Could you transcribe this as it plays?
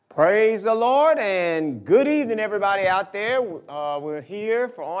Praise the Lord and good evening, everybody out there. We're here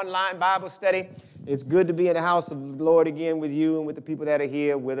for online Bible study. It's good to be in the house of the Lord again with you and with the people that are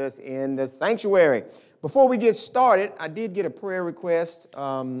here with us in the sanctuary. Before we get started, I did get a prayer request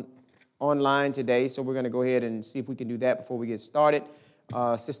online today, so we're going to go ahead and see if we can do that before we get started.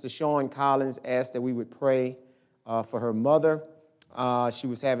 Sister Shawn Collins asked that we would pray for her mother. She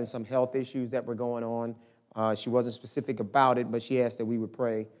was having some health issues that were going on. She wasn't specific about it, but she asked that we would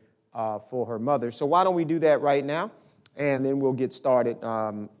pray for her mother. So why don't we do that right now, and then we'll get started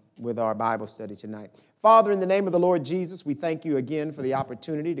with our Bible study tonight. Father, in the name of the Lord Jesus, we thank you again for the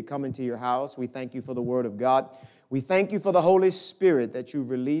opportunity to come into your house. We thank you for the Word of God. We thank you for the Holy Spirit that you've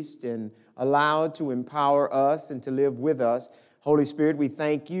released and allowed to empower us and to live with us. Holy Spirit, we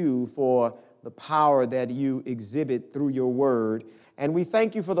thank you for the power that you exhibit through your Word. And we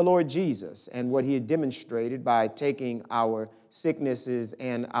thank you for the Lord Jesus and what he had demonstrated by taking our sicknesses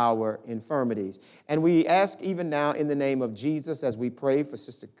and our infirmities. And we ask even now in the name of Jesus as we pray for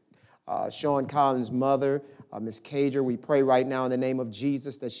Sister Shawn Collins' mother, Miss Cager, we pray right now in the name of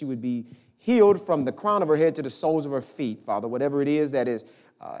Jesus that she would be healed from the crown of her head to the soles of her feet. Father, whatever it is that is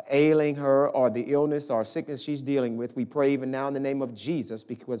ailing her or the illness or sickness she's dealing with, we pray even now in the name of Jesus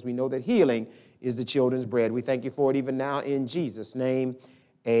because we know that healing is the children's bread. We thank you for it even now in Jesus' name.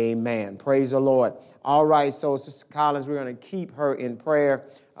 Amen. Praise the Lord. All right, so Sister Collins, we're going to keep her in prayer.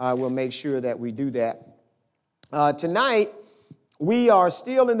 We'll make sure that we do that. Tonight, we are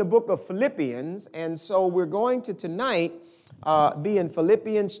still in the book of Philippians, and so we're going to tonight be in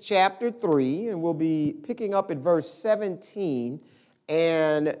Philippians chapter 3, and we'll be picking up at verse 17,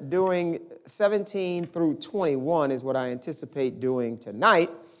 and doing 17 through 21 is what I anticipate doing tonight.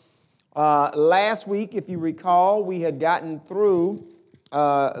 Last week, if you recall, we had gotten through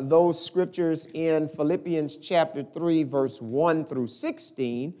those scriptures in Philippians chapter 3, verse 1 through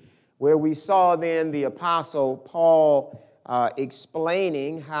 16, where we saw then the Apostle Paul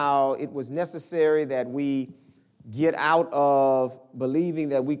explaining how it was necessary that we get out of believing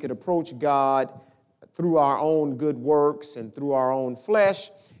that we could approach God through our own good works and through our own flesh.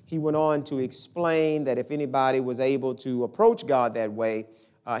 He went on to explain that if anybody was able to approach God that way,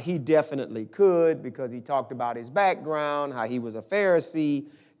 he definitely could, because he talked about his background, how he was a Pharisee,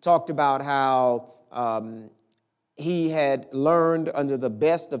 talked about how he had learned under the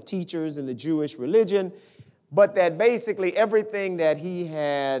best of teachers in the Jewish religion, but that basically everything that he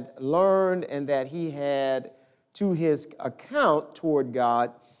had learned and that he had to his account toward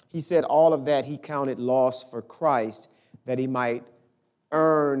God, he said all of that he counted loss for Christ, that he might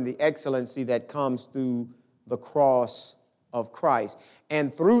earn the excellency that comes through the cross of Christ.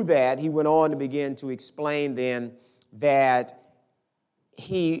 And through that, he went on to begin to explain then that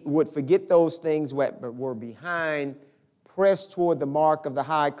he would forget those things that were behind, press toward the mark of the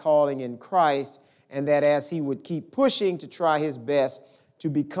high calling in Christ, and that as he would keep pushing to try his best to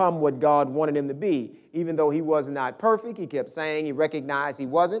become what God wanted him to be. Even though he was not perfect, he kept saying he recognized he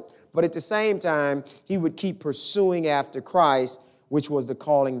wasn't, but at the same time, he would keep pursuing after Christ, which was the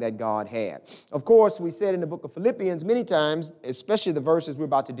calling that God had. Of course, we said in the book of Philippians many times, especially the verses we're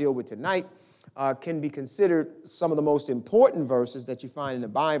about to deal with tonight, can be considered some of the most important verses that you find in the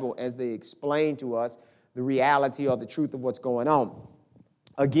Bible as they explain to us the reality or the truth of what's going on.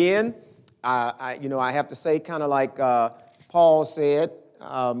 Again, I have to say, kind of like Paul said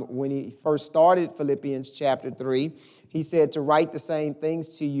when he first started Philippians chapter 3, he said to write the same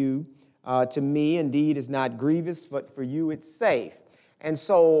things to you, to me, indeed, is not grievous, but for you it's safe. And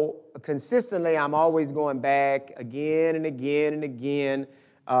so consistently, I'm always going back again and again and again,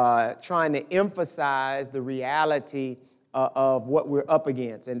 trying to emphasize the reality of what we're up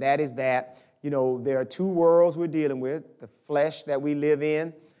against. And that is that, there are two worlds we're dealing with, the flesh that we live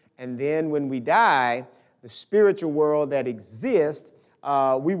in, and then when we die, the spiritual world that exists,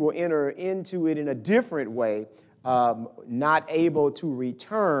 we will enter into it in a different way, not able to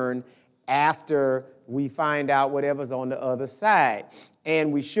return after we find out whatever's on the other side.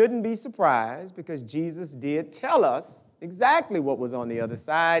 And we shouldn't be surprised, because Jesus did tell us exactly what was on the other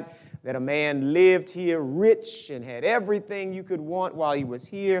side, that a man lived here rich and had everything you could want while he was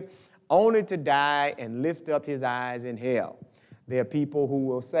here, only to die and lift up his eyes in hell. There are people who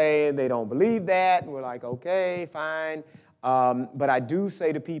will say they don't believe that, and we're like, okay, fine. But I do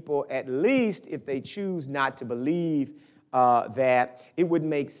say to people, at least if they choose not to believe that, it would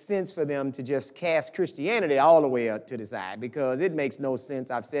make sense for them to just cast Christianity all the way up to the side, because it makes no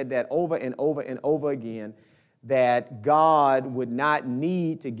sense. I've said that over and over and over again, that God would not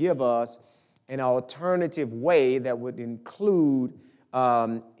need to give us an alternative way that would include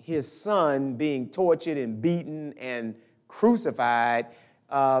his son being tortured and beaten and crucified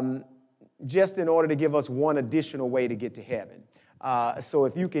just in order to give us one additional way to get to heaven. So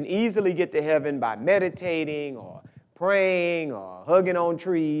if you can easily get to heaven by meditating or praying or hugging on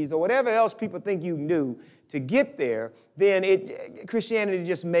trees or whatever else people think you can do to get there, then Christianity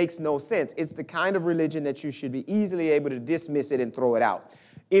just makes no sense. It's the kind of religion that you should be easily able to dismiss it and throw it out.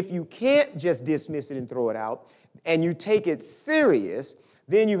 If you can't just dismiss it and throw it out, and you take it serious,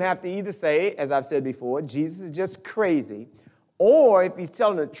 then you have to either say, as I've said before, Jesus is just crazy, or if he's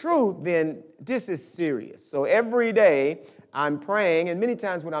telling the truth, then this is serious. So every day I'm praying, and many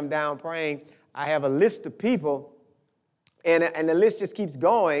times when I'm down praying, I have a list of people, and the list just keeps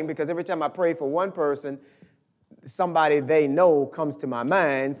going because every time I pray for one person, somebody they know comes to my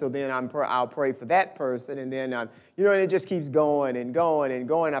mind, so then I'll pray for that person, and then, and it just keeps going and going and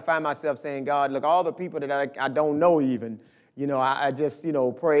going. I find myself saying, God, look, all the people that I don't know even, I just,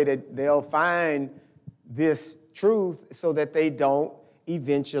 pray that they'll find this truth so that they don't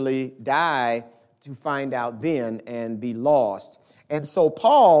eventually die to find out then and be lost. And so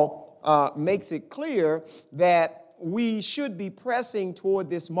Paul makes it clear that we should be pressing toward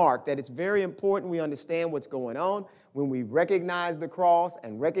this mark, that it's very important we understand what's going on. When we recognize the cross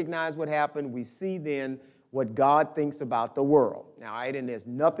and recognize what happened, we see then what God thinks about the world. Now, and there's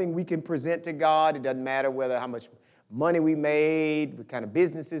nothing we can present to God. It doesn't matter how much money we made, what kind of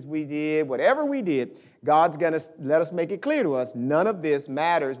businesses we did, whatever we did, God's going to let us make it clear to us. None of this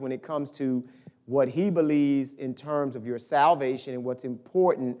matters when it comes to what he believes in terms of your salvation and what's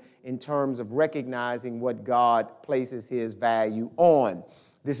important in terms of recognizing what God places his value on.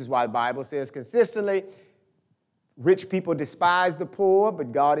 This is why the Bible says consistently, rich people despise the poor,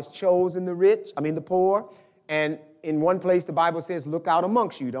 but God has chosen the poor. And in one place, the Bible says, look out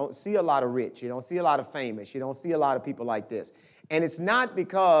amongst you. You don't see a lot of rich. You don't see a lot of famous. You don't see a lot of people like this. And it's not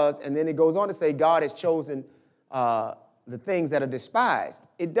because, and then it goes on to say, God has chosen the things that are despised.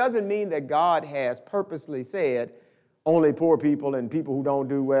 It doesn't mean that God has purposely said only poor people and people who don't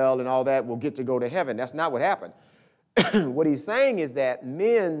do well and all that will get to go to heaven. That's not what happened. What he's saying is that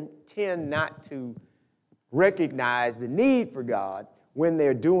men tend not to recognize the need for God when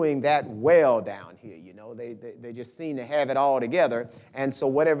they're doing that well down here. They just seem to have it all together. And so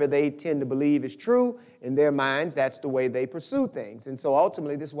whatever they tend to believe is true in their minds, that's the way they pursue things. And so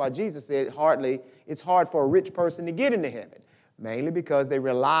ultimately, this is why Jesus said it's hard for a rich person to get into heaven, mainly because they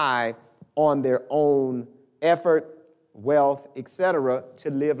rely on their own effort, wealth, etc., to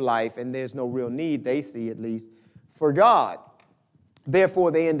live life, and there's no real need, they see at least, for God.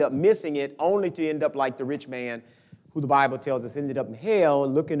 Therefore, they end up missing it, only to end up like the rich man who the Bible tells us ended up in hell,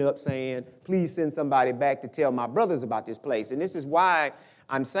 looking up saying, please send somebody back to tell my brothers about this place. And this is why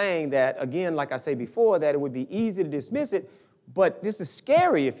I'm saying that, again, like I said before, that it would be easy to dismiss it, but this is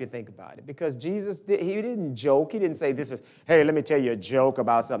scary if you think about it, because Jesus, he didn't joke. He didn't say hey, let me tell you a joke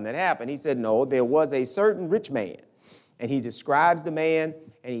about something that happened. He said, no, there was a certain rich man, and he describes the man,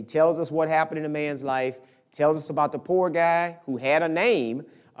 and he tells us what happened in the man's life, tells us about the poor guy who had a name.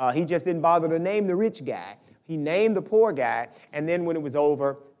 He just didn't bother to name the rich guy. He named the poor guy, and then when it was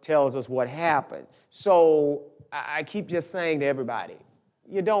over, tells us what happened. So I keep just saying to everybody,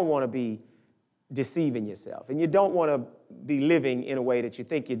 you don't want to be deceiving yourself, and you don't want to be living in a way that you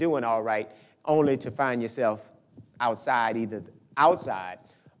think you're doing all right, only to find yourself either outside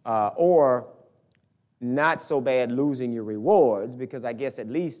or not so bad losing your rewards, because I guess at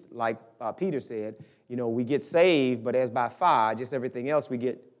least, like Peter said, we get saved, but as by fire, just everything else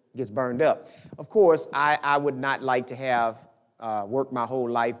gets burned up. Of course, I would not like to have worked my whole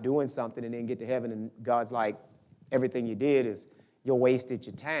life doing something and then get to heaven and God's like, everything you did is you wasted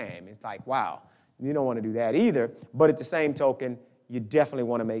your time. It's like, wow, you don't want to do that either. But at the same token, you definitely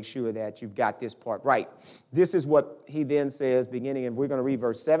want to make sure that you've got this part right. This is what he then says, beginning, and we're going to read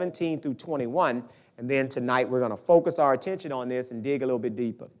verse 17 through 21, and then tonight we're going to focus our attention on this and dig a little bit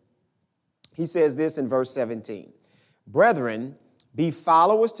deeper. He says this in verse 17, brethren, be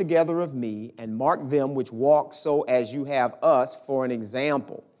followers together of me, and mark them which walk so as you have us for an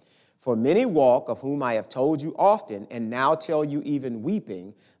example. For many walk, of whom I have told you often, and now tell you even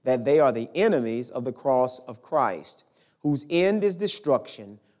weeping, that they are the enemies of the cross of Christ, whose end is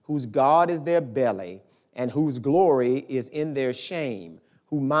destruction, whose God is their belly, and whose glory is in their shame,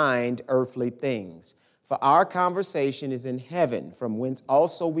 who mind earthly things. For our conversation is in heaven, from whence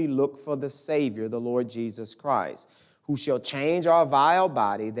also we look for the Savior, the Lord Jesus Christ, who shall change our vile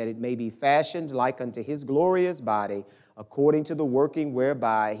body, that it may be fashioned like unto his glorious body, according to the working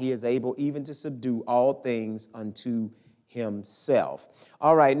whereby he is able even to subdue all things unto himself.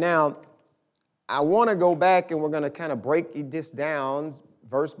 All right, now, I want to go back and we're going to kind of break this down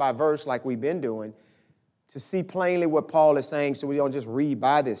verse by verse like we've been doing to see plainly what Paul is saying so we don't just read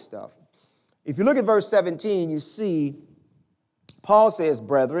by this stuff. If you look at verse 17, you see Paul says,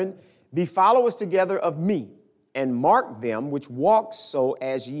 brethren, be followers together of me, and mark them which walk so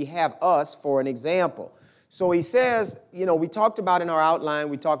as ye have us for an example. So he says, we talked about in our outline,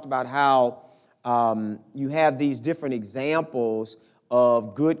 we talked about how you have these different examples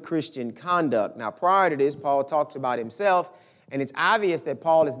of good Christian conduct. Now, prior to this, Paul talks about himself, and it's obvious that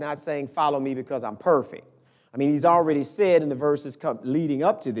Paul is not saying, follow me because I'm perfect. I mean, he's already said in the verses leading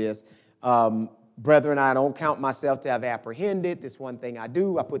up to this, brethren, I don't count myself to have apprehended. This one thing I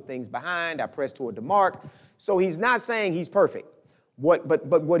do, I put things behind, I press toward the mark. So he's not saying he's perfect. But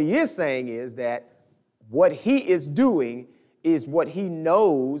what he is saying is that what he is doing is what he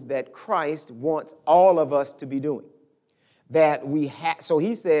knows that Christ wants all of us to be doing. So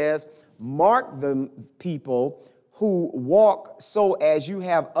he says, mark the people who walk so as you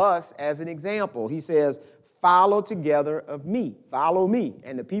have us as an example. He says, follow together of me, follow me.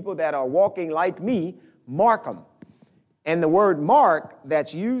 And the people that are walking like me, mark them. And the word mark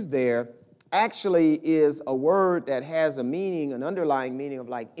that's used there actually is a word that has a meaning, an underlying meaning of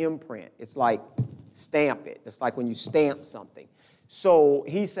like imprint. It's like stamp it. It's like when you stamp something. So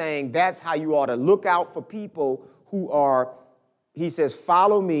he's saying that's how you ought to look out for people who are, he says,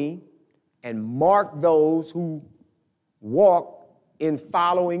 follow me and mark those who walk in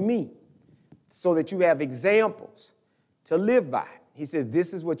following me so that you have examples to live by. He says,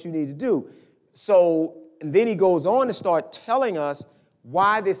 this is what you need to do. So, and then he goes on to start telling us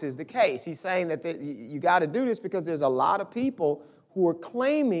why this is the case. He's saying that you got to do this because there's a lot of people who are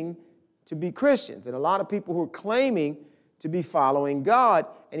claiming to be Christians and a lot of people who are claiming to be following God.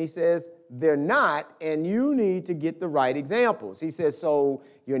 And he says, they're not, and you need to get the right examples. He says, so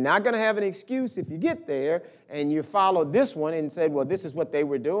you're not going to have an excuse if you get there and you follow this one and said, well, this is what they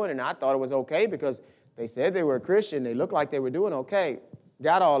were doing, and I thought it was okay because they said they were a Christian. They looked like they were doing okay.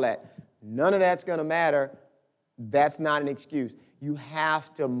 Got all that. None of that's going to matter. That's not an excuse. You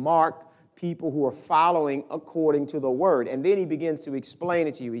have to mark people who are following according to the word. And then he begins to explain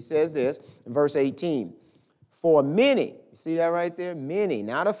it to you. He says this in verse 18. For many, you see that right there? Many,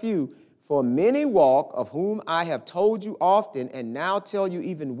 not a few. For many walk, of whom I have told you often, and now tell you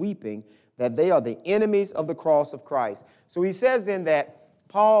even weeping, that they are the enemies of the cross of Christ. So he says then that,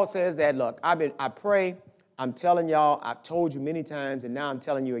 Paul says that, look, I pray, I'm telling y'all, I've told you many times, and now I'm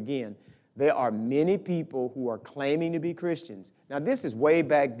telling you again, there are many people who are claiming to be Christians. Now, this is way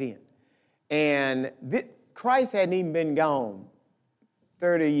back then. And Christ hadn't even been gone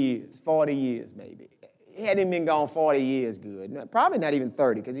 30 years, 40 years maybe. He hadn't even been gone 40 years good. Probably not even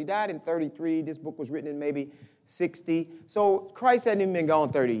 30, because he died in 33. This book was written in maybe 60. So Christ hadn't even been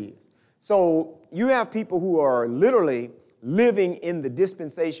gone 30 years. So you have people who are literally living in the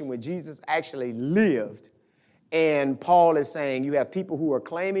dispensation where Jesus actually lived. And Paul is saying you have people who are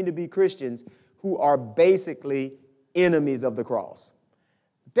claiming to be Christians who are basically enemies of the cross.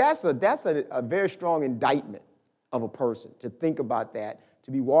 That's a very strong indictment of a person to think about that,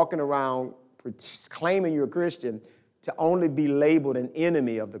 to be walking around claiming you're a Christian, to only be labeled an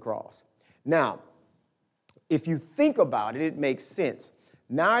enemy of the cross. Now, if you think about it, it makes sense.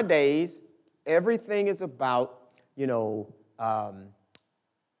 Nowadays, everything is about, you got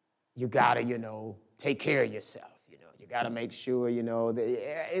to, take care of yourself. You got to make sure,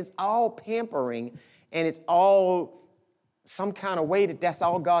 it's all pampering, and it's all some kind of way that's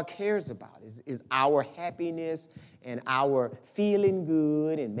all God cares about is our happiness and our feeling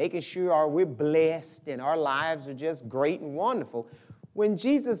good and making sure we're blessed and our lives are just great and wonderful, when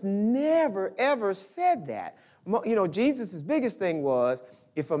Jesus never, ever said that. Jesus' biggest thing was,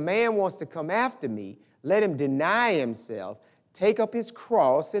 if a man wants to come after me, let him deny himself, take up his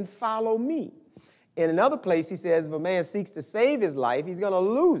cross, and follow me. In another place, he says, if a man seeks to save his life, he's going to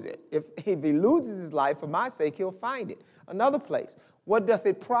lose it. If he loses his life, for my sake, he'll find it. Another place, what doth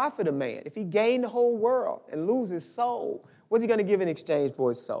it profit a man if he gain the whole world and lose his soul? What's he going to give in exchange for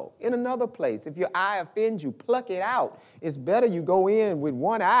his soul? In another place, if your eye offends you, pluck it out. It's better you go in with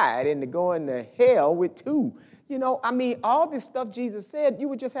one eye than to go into hell with two. All this stuff Jesus said, you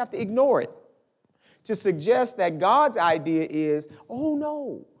would just have to ignore it. To suggest that God's idea is, oh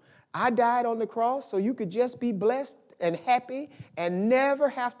no, I died on the cross so you could just be blessed and happy and never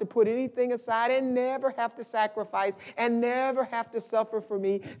have to put anything aside and never have to sacrifice and never have to suffer for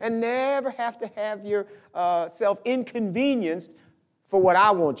me and never have to have yourself inconvenienced for what I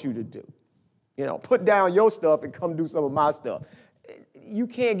want you to do. Put down your stuff and come do some of my stuff. You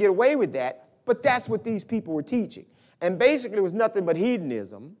can't get away with that, but that's what these people were teaching. And basically it was nothing but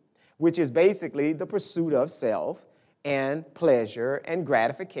hedonism, which is basically the pursuit of self. and pleasure and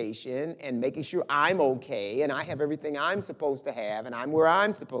gratification and making sure I'm okay and I have everything I'm supposed to have and I'm where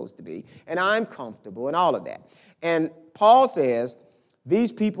I'm supposed to be and I'm comfortable and all of that. And Paul says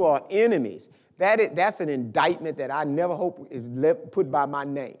these people are enemies. That's an indictment that I never hope is put by my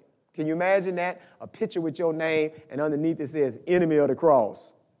name. Can you imagine that? A picture with your name and underneath it says enemy of the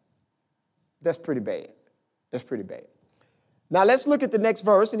cross. That's pretty bad. That's pretty bad. Now let's look at the next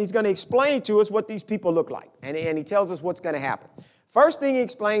verse, and he's going to explain to us what these people look like. And he tells us what's going to happen. First thing he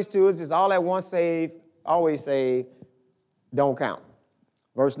explains to us is all at once saved, always saved, don't count.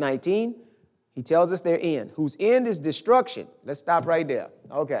 Verse 19, he tells us their end, whose end is destruction. Let's stop right there.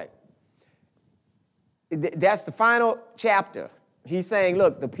 Okay. That's the final chapter. He's saying,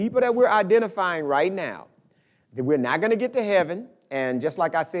 look, the people that we're identifying right now, that we're not going to get to heaven. And just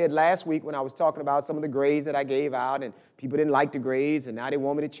like I said last week when I was talking about some of the grades that I gave out and people didn't like the grades and now they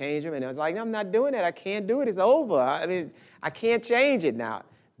want me to change them. And I was like, no, I'm not doing that. I can't do it. It's over. I mean, I can't change it now.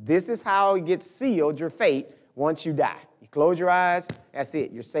 This is how it gets sealed, your fate, once you die. You close your eyes, that's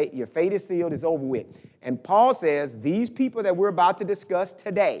it. Your fate is sealed, it's over with. And Paul says these people that we're about to discuss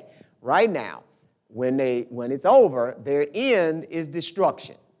today, right now, when it's over, their end is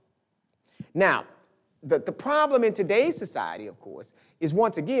destruction. Now, the problem in today's society, of course, is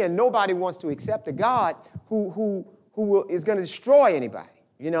once again, nobody wants to accept a God who is going to destroy anybody.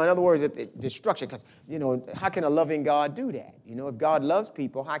 In other words, destruction, because, how can a loving God do that? If God loves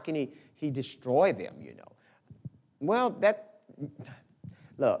people, how can he destroy them, Well,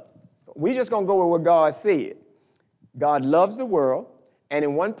 look, we're just going to go with what God said. God loves the world, and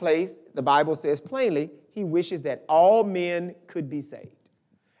in one place, the Bible says plainly, he wishes that all men could be saved.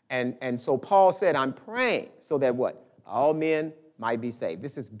 And so Paul said, I'm praying so that what? All men might be saved.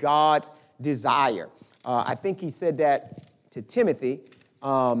 This is God's desire. I think he said that to Timothy.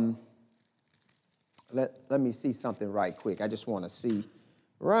 Let me see something right quick. I just want to see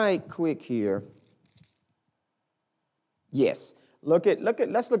right quick here. Yes. Let's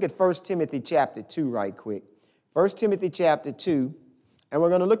look at 1 Timothy chapter 2 right quick. 1 Timothy chapter 2, and we're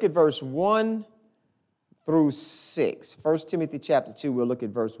going to look at verse 1 through 6. 1 Timothy chapter 2, we'll look at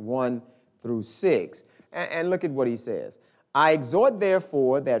verse 1 through 6. And look at what he says. I exhort,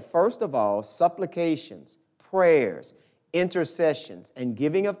 therefore, that first of all, supplications, prayers, intercessions, and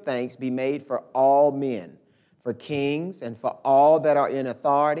giving of thanks be made for all men, for kings, and for all that are in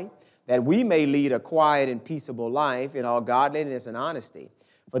authority, that we may lead a quiet and peaceable life in all godliness and honesty.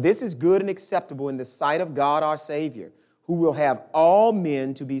 For this is good and acceptable in the sight of God our Savior, who will have all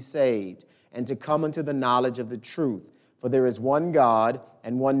men to be saved and to come unto the knowledge of the truth. For there is one God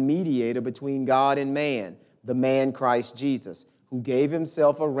and one mediator between God and man, the man Christ Jesus, who gave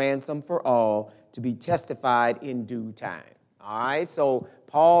himself a ransom for all to be testified in due time. All right, so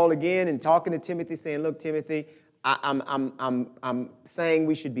Paul again, in talking to Timothy, saying, look, Timothy, I'm saying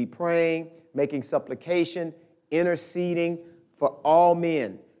we should be praying, making supplication, interceding for all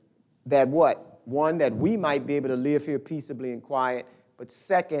men, that what? One, that we might be able to live here peaceably and quiet, but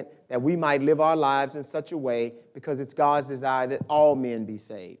second, that we might live our lives in such a way, because it's God's desire that all men be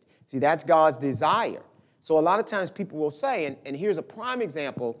saved. See, that's God's desire. So a lot of times people will say, and here's a prime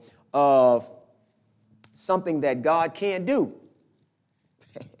example of something that God can't do.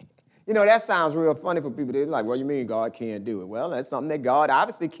 That sounds real funny for people. They're like, what do you mean God can't do it? Well, that's something that God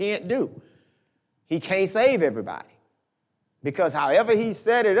obviously can't do. He can't save everybody. Because however he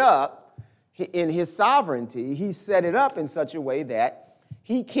set it up, in his sovereignty, he set it up in such a way that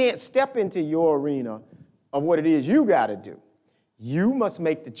he can't step into your arena of what it is you got to do. You must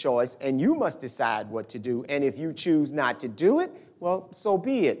make the choice, and you must decide what to do. And if you choose not to do it, well, so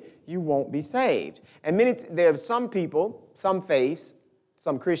be it. You won't be saved. And there are some people, some faiths,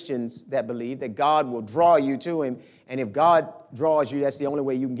 some Christians that believe that God will draw you to him, and if God draws you, that's the only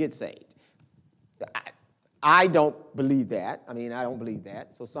way you can get saved. I don't believe that. I don't believe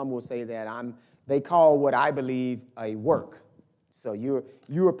that. So some will say that they call what I believe a work. So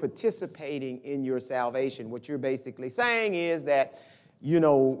you're participating in your salvation. What you're basically saying is that,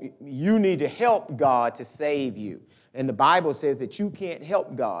 you need to help God to save you. And the Bible says that you can't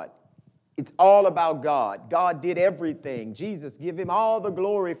help God. It's all about God. God did everything. Jesus, give him all the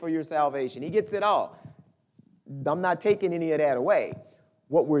glory for your salvation. He gets it all. I'm not taking any of that away.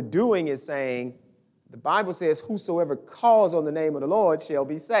 What we're doing is saying, the Bible says, whosoever calls on the name of the Lord shall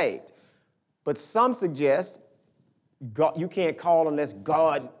be saved. But some suggest God, you can't call unless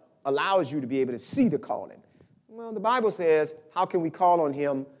God allows you to be able to see the calling. Well, the Bible says, how can we call on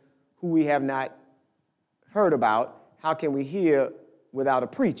him who we have not heard about? How can we hear without a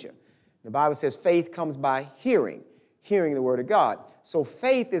preacher? The Bible says faith comes by hearing the word of God. So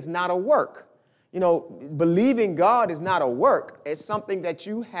faith is not a work. Believing God is not a work. It's something that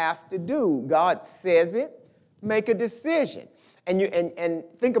you have to do. God says it, make a decision. And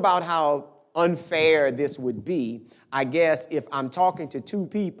think about how unfair this would be, I guess, if I'm talking to two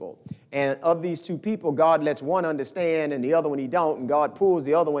people, and of these two people, God lets one understand and the other one he don't, and God pulls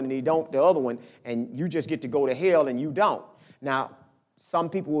the other one and he don't the other one, and you just get to go to hell and you don't. Now, some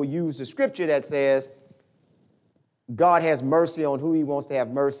people will use the scripture that says God has mercy on who he wants to have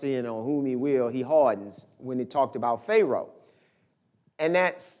mercy, and on whom he will, he hardens, when he talked about Pharaoh. And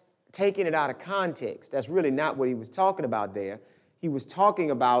that's taking it out of context. That's really not what he was talking about there. He was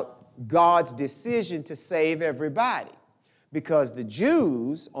talking about God's decision to save everybody. Because the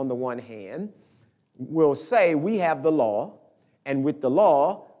Jews, on the one hand, will say we have the law, and with the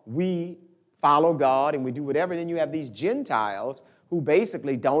law, we follow God and we do whatever. And then you have these Gentiles who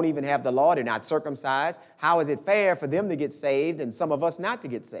basically don't even have the law. They're not circumcised. How is it fair for them to get saved and some of us not to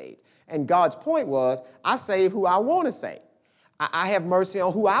get saved? And God's point was, I save who I want to save. I have mercy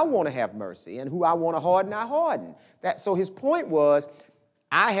on who I want to have mercy, and who I want to harden, I harden. So his point was,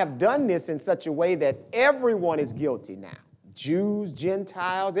 I have done this in such a way that everyone is guilty now. Jews,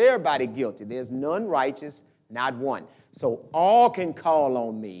 Gentiles, everybody guilty. There's none righteous, not one. So all can call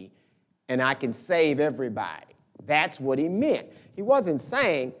on me and I can save everybody. That's what he meant. He wasn't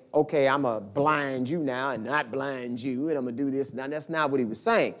saying, okay, I'm going to blind you now and not blind you, and I'm going to do this. Now, that's not what he was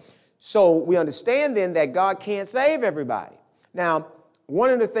saying. So we understand then that God can't save everybody. Now, one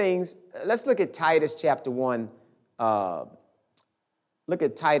of the things, let's look at Titus chapter 1. Look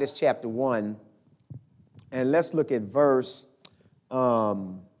at Titus chapter 1, and let's look at verse, let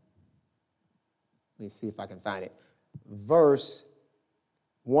me see if I can find it, verse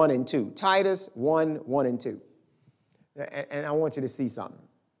 1 and 2. Titus 1, 1 and 2. And I want you to see something.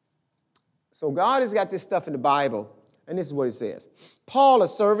 So God has got this stuff in the Bible, and this is what it says. Paul, a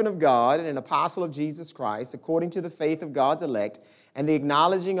servant of God and an apostle of Jesus Christ, according to the faith of God's elect, and the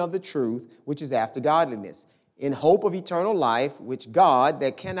acknowledging of the truth, which is after godliness, in hope of eternal life, which God,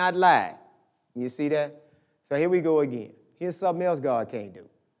 that cannot lie. You see that? So here we go again. Here's something else God can't do.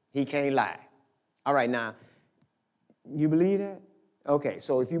 He can't lie. All right, now, you believe that? Okay,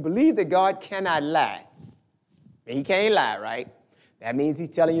 so if you believe that God cannot lie, he can't lie, right? That means he's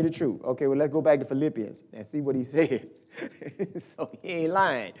telling you the truth. Okay, well, let's go back to Philippians and see what he said. So he ain't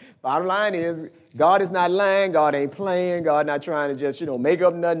lying. Bottom line is, God is not lying. God ain't playing. God not trying to just, make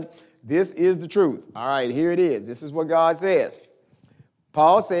up nothing. This is the truth. All right, here it is. This is what God says.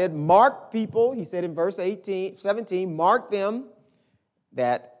 Paul said, mark people, he said in verse 17, mark them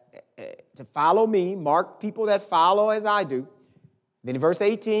that to follow me, mark people that follow as I do. Then in verse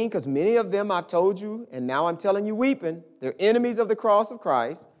 18, because many of them I've told you, and now I'm telling you weeping, they're enemies of the cross of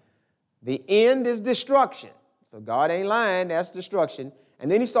Christ. The end is destruction. So God ain't lying, that's destruction.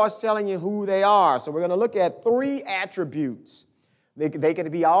 And then he starts telling you who they are. So we're going to look at 3 attributes. They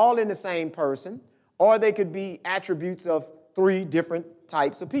could be all in the same person, or they could be attributes of 3 different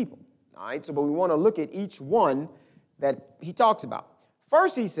types of people. All right, so but we want to look at each one that he talks about.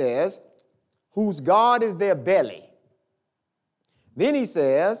 First, he says, whose God is their belly. Then he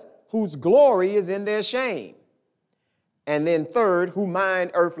says, whose glory is in their shame. And then third, who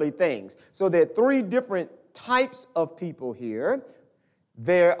mind earthly things. So there are 3 different types of people here.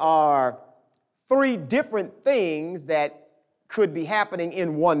 There are 3 different things that could be happening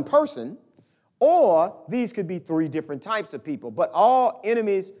in one person, or these could be 3 different types of people, but all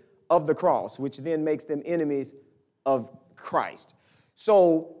enemies of the cross, which then makes them enemies of Christ.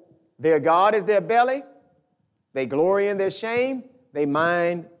 So their God is their belly, they glory in their shame, they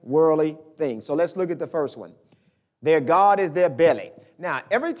mind worldly things. So let's look at the first one. Their God is their belly. Now,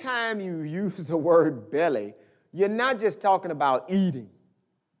 every time you use the word belly, you're not just talking about eating.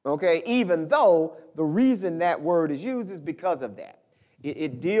 Okay, even though the reason that word is used is because of that.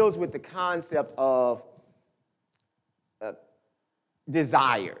 It deals with the concept of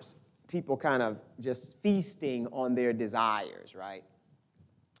desires. People kind of just feasting on their desires, right?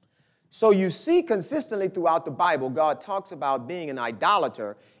 So you see consistently throughout the Bible, God talks about being an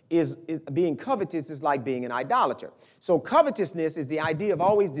idolater is being covetous is like being an idolater. So covetousness is the idea of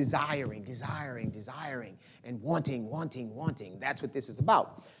always desiring, and wanting. That's what this is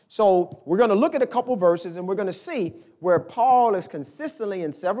about. So we're going to look at a couple verses, and we're going to see where Paul is consistently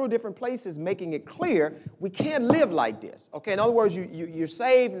in several different places making it clear we can't live like this. Okay, in other words, you're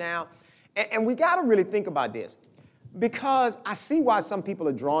saved now, and we got to really think about this, because I see why some people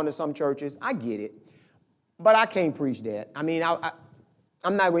are drawn to some churches. I get it, but I can't preach that. I mean,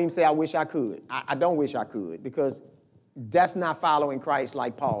 I'm not going to even say I wish I could. I don't wish I could, because that's not following Christ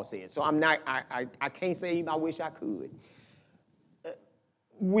like Paul said. So I can't say I wish I could.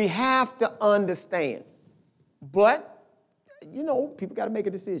 we have to understand. But, people got to make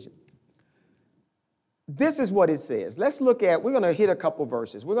a decision. This is what it says. We're going to hit a couple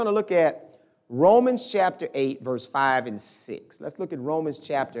verses. We're going to look at Romans chapter 8, verse 5 and 6. Let's look at Romans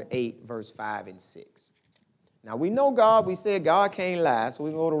chapter 8, verse 5 and 6. Now, we know God. We said God can't lie, so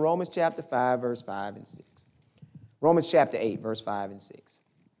we're going to go to Romans chapter 5, verse 5 and 6. Romans chapter 8, verse 5 and 6.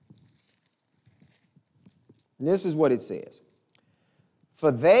 And this is what it says.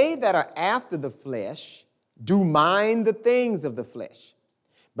 For they that are after the flesh do mind the things of the flesh,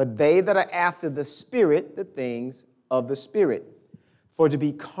 but they that are after the Spirit, the things of the Spirit. For to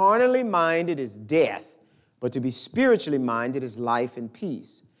be carnally minded is death, but to be spiritually minded is life and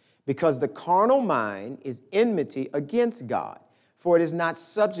peace. Because the carnal mind is enmity against God, for it is not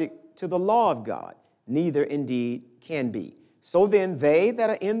subject to the law of God, neither indeed can be. So then they that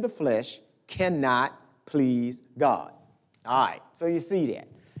are in the flesh cannot please God. All right, so you see that.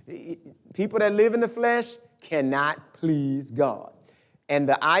 People that live in the flesh cannot please God. And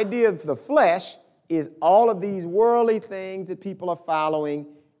the idea of the flesh is all of these worldly things that people are following,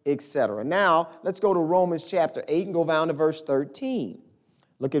 etc. Now, let's go to Romans chapter 8 and go down to verse 13.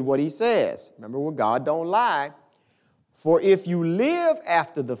 Look at what he says. Remember, what God don't lie. For if you live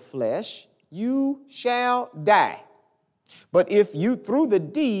after the flesh, you shall die. But if you through the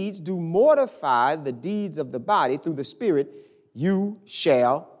deeds do mortify the deeds of the body through the Spirit, you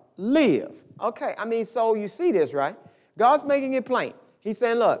shall live. Okay, so you see this, right? God's making it plain. He's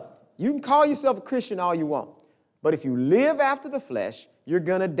saying, look, you can call yourself a Christian all you want, but if you live after the flesh, you're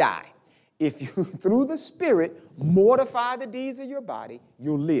going to die. If you, through the Spirit, mortify the deeds of your body,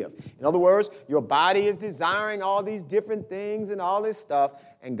 you'll live. In other words, your body is desiring all these different things and all this stuff,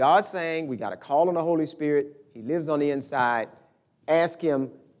 and God's saying, we got to call on the Holy Spirit. He lives on the inside. Ask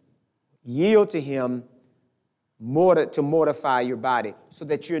him, yield to him to mortify your body so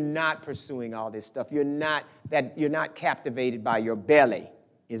that you're not pursuing all this stuff. You're not captivated by your belly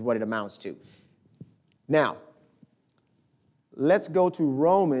is what it amounts to. Now, let's go to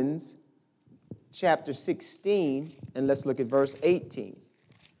Romans chapter 16, and let's look at verse 18.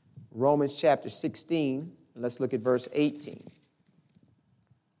 Romans chapter 16, let's look at verse 18.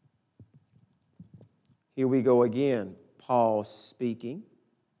 Here we go again, Paul speaking.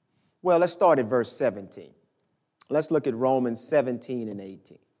 Well, let's start at verse 17. Let's look at Romans 17 and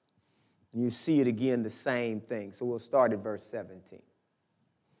 18. And you see it again, the same thing. So we'll start at verse 17.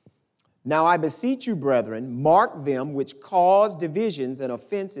 Now I beseech you, brethren, mark them which cause divisions and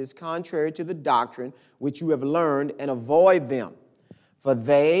offenses contrary to the doctrine which you have learned, and avoid them. For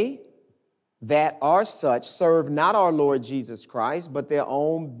they that are such serve not our Lord Jesus Christ, but their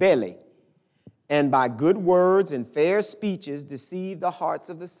own belly, and by good words and fair speeches deceive the hearts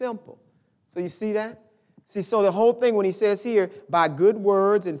of the simple. So you see that? See, so the whole thing when he says here, by good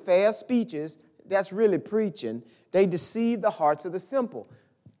words and fair speeches, that's really preaching. They deceive the hearts of the simple.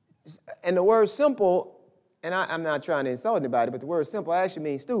 And the word simple, and I'm not trying to insult anybody, but the word simple actually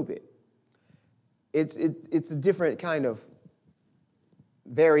means stupid. It's a different kind of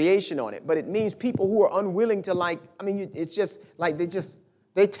variation on it, but it means people who are unwilling to it's just like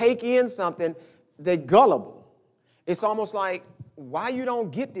they take in something, they're gullible. It's almost like, why you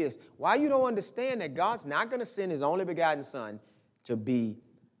don't get this? Why you don't understand that God's not going to send his only begotten son to be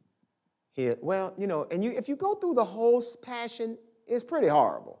here? Well, if you go through the whole passion, it's pretty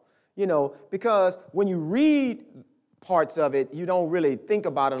horrible. Because when you read parts of it, you don't really think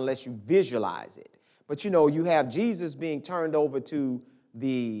about it unless you visualize it. But, you have Jesus being turned over to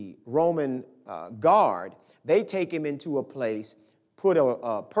the Roman guard. They take him into a place, put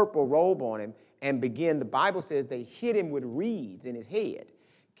a purple robe on him, and the Bible says they hit him with reeds in his head.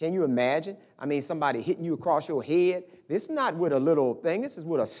 Can you imagine? Somebody hitting you across your head. This is not with a little thing. This is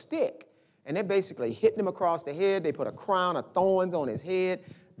with a stick. And they're basically hitting him across the head. They put a crown of thorns on his head.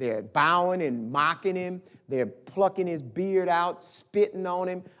 They're bowing and mocking him. They're plucking his beard out, spitting on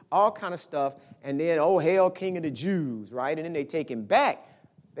him, all kind of stuff. And then, oh, hail, King of the Jews, right? And then they take him back.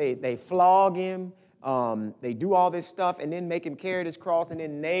 They flog him. They do all this stuff and then make him carry this cross and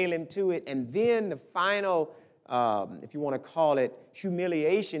then nail him to it. And then the final, if you want to call it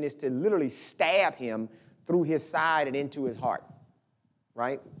humiliation, is to literally stab him through his side and into his heart,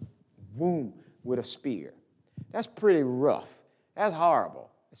 right? Boom, with a spear. That's pretty rough. That's horrible.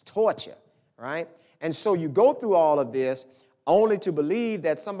 It's torture, right? And so you go through all of this only to believe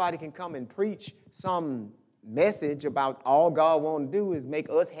that somebody can come and preach some message about all God wants to do is make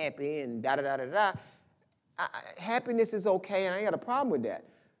us happy and da-da-da-da-da. Happiness is okay, and I ain't got a problem with that.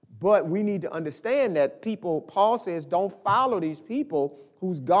 But we need to understand that Paul says, don't follow these people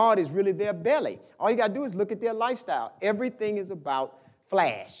whose God is really their belly. All you got to do is look at their lifestyle. Everything is about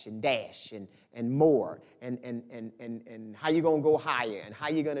flash and dash and more and how you're going to go higher and how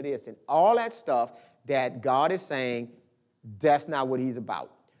you're going to this and all that stuff that God is saying, that's not what he's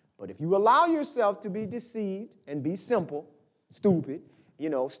about. But if you allow yourself to be deceived and be simple, stupid,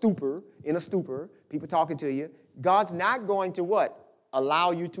 stupor, in a stupor, people talking to you, God's not going to what?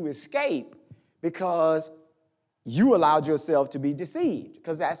 Allow you to escape because you allowed yourself to be deceived.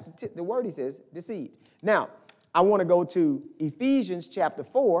 Because that's the word he says, deceived. Now, I want to go to Ephesians chapter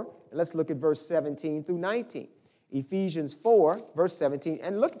 4, and let's look at verse 17 through 19. Ephesians 4, verse 17.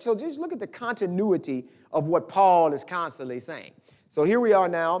 And so just look at the continuity of what Paul is constantly saying. So here we are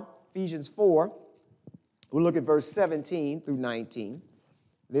now, Ephesians 4. We'll look at verse 17 through 19.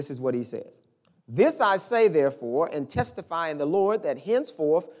 This is what he says. This I say, therefore, and testify in the Lord that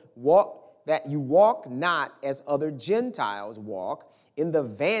henceforth that you walk not as other Gentiles walk in the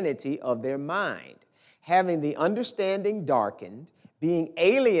vanity of their mind, having the understanding darkened, being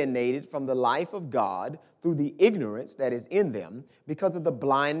alienated from the life of God through the ignorance that is in them because of the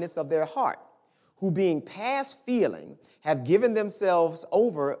blindness of their heart, who being past feeling have given themselves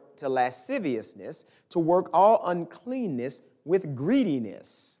over to lasciviousness, to work all uncleanness with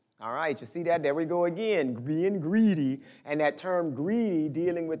greediness. All right, you see that? There we go again, being greedy, and that term greedy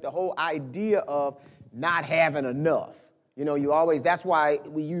dealing with the whole idea of not having enough. That's why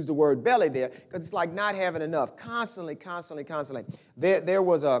we use the word belly there, because it's like not having enough, constantly. There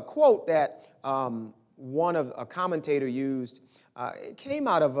was a quote that a commentator used. It came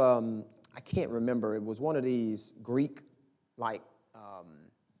out of, I can't remember, it was one of these Greek,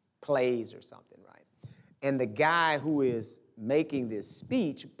 plays or something, right? And the guy who is making this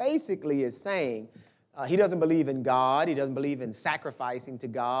speech basically is saying he doesn't believe in God, he doesn't believe in sacrificing to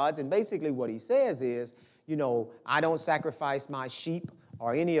gods, and basically what he says is, I don't sacrifice my sheep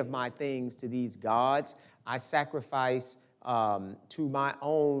or any of my things to these gods. I sacrifice to my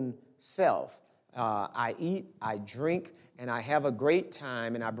own self. I eat, I drink, and I have a great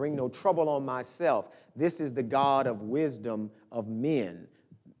time, and I bring no trouble on myself. This is the God of wisdom of men.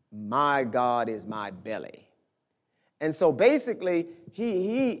 My God is my belly. And so basically,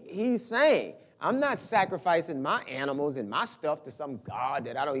 he's saying, I'm not sacrificing my animals and my stuff to some God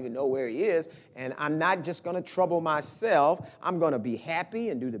that I don't even know where he is, and I'm not just going to trouble myself. I'm going to be happy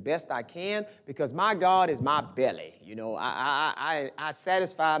and do the best I can because my God is my belly. I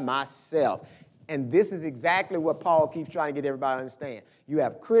satisfy myself. And this is exactly what Paul keeps trying to get everybody to understand. You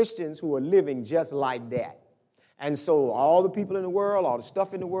have Christians who are living just like that. And so all the people in the world, all the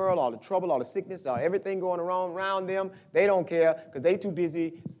stuff in the world, all the trouble, all the sickness, everything going around them, they don't care because they're too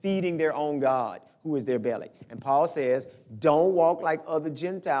busy feeding their own God, who is their belly. And Paul says, don't walk like other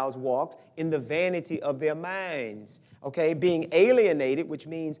Gentiles walked in the vanity of their minds. Okay, being alienated, which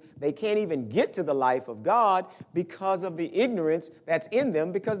means they can't even get to the life of God because of the ignorance that's in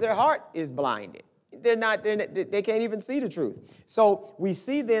them because their heart is blinded. They can't even see the truth. So we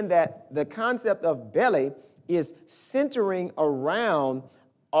see then that the concept of belly is centering around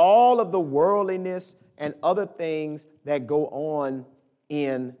all of the worldliness and other things that go on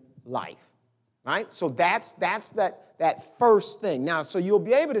in life, right? So that's that first thing. Now, so you'll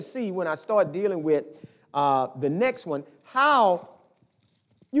be able to see when I start dealing with the next one, how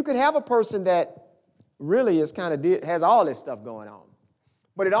you could have a person that really is has all this stuff going on,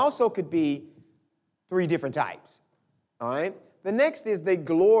 but it also could be three different types, all right? The next is they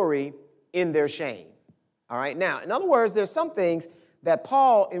glory in their shame. All right. Now, in other words, there's some things that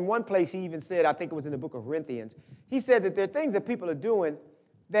Paul, in one place, he even said, I think it was in the book of Corinthians, he said that there are things that people are doing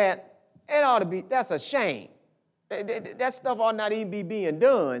that it ought to be, that's a shame. That stuff ought not even be being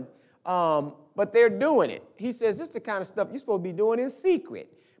done, but they're doing it. He says this is the kind of stuff you're supposed to be doing in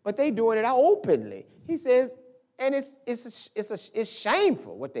secret, but they're doing it out openly. He says, and it's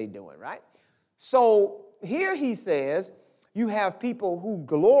shameful what they're doing, right? So here he says, you have people who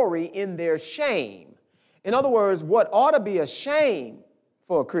glory in their shame. In other words, what ought to be a shame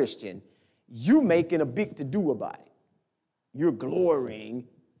for a Christian, you making a big to-do about it. You're glorying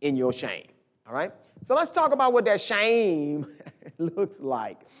in your shame, all right? So let's talk about what that shame looks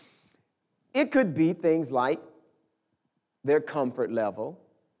like. It could be things like their comfort level.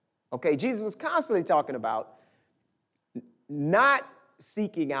 Okay, Jesus was constantly talking about not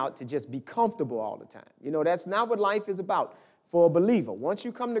seeking out to just be comfortable all the time. That's not what life is about for a believer. Once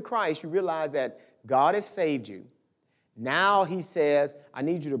you come to Christ, you realize that God has saved you. Now he says, I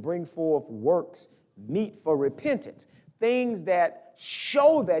need you to bring forth works meet for repentance, things that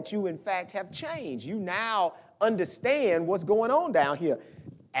show that you, in fact, have changed. You now understand what's going on down here.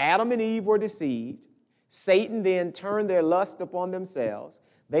 Adam and Eve were deceived. Satan then turned their lust upon themselves.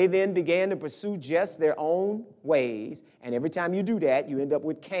 They then began to pursue just their own ways, and every time you do that, you end up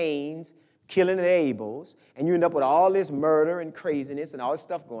with Cain's killing the Abels, and you end up with all this murder and craziness and all this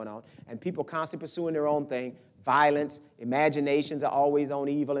stuff going on, and people constantly pursuing their own thing. Violence, imaginations are always on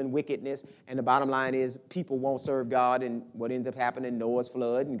evil and wickedness, and the bottom line is people won't serve God, and what ends up happening, Noah's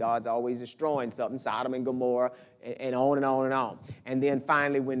flood, and God's always destroying something, Sodom and Gomorrah, and on and on and on. And then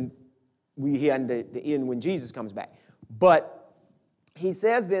finally, when we hear in the end, when Jesus comes back. But he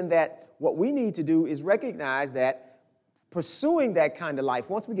says then that what we need to do is recognize that pursuing that kind of life,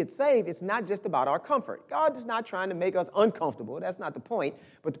 once we get saved, it's not just about our comfort. God is not trying to make us uncomfortable. That's not the point.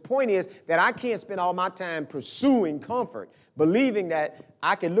 But the point is that I can't spend all my time pursuing comfort, believing that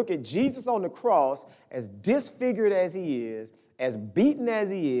I can look at Jesus on the cross, as disfigured as he is, as beaten as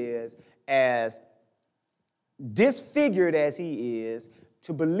he is, as disfigured as he is,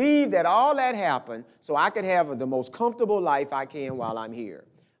 to believe that all that happened so I could have the most comfortable life I can while I'm here.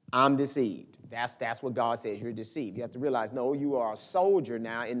 I'm deceived. That's what God says. You're deceived. You have to realize, no, you are a soldier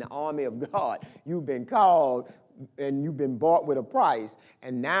now in the army of God. You've been called and you've been bought with a price.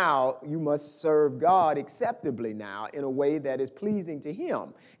 And now you must serve God acceptably now in a way that is pleasing to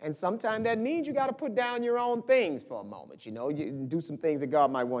him. And sometimes that means you got to put down your own things for a moment. You know, you do some things that God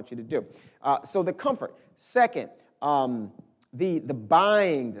might want you to do. So the comfort. Second, the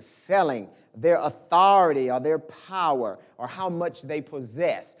buying, the selling, their authority or their power or how much they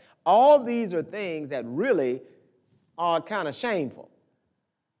possess. All these are things that really are kind of shameful.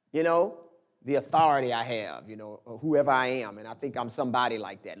 You know, the authority I have, you know, or whoever I am, and I think I'm somebody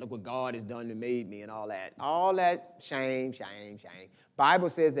like that. Look what God has done and made me and all that. All that shame, shame, shame. Bible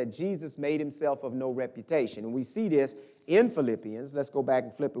says that Jesus made himself of no reputation. And we see this in Philippians. Let's go back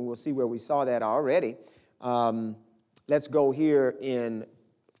and flip and we'll see where we saw that already. Let's go here in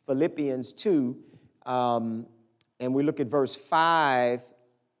Philippians 2, and we look at verse 5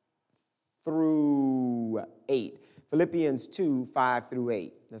 through 8. Philippians 2, 5 through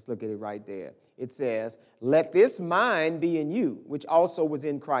 8. Let's look at it right there. It says, "Let this mind be in you, which also was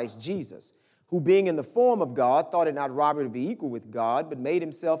in Christ Jesus, who being in the form of God, thought it not robbery to be equal with God, but made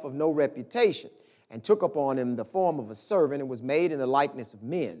himself of no reputation, and took upon him the form of a servant, and was made in the likeness of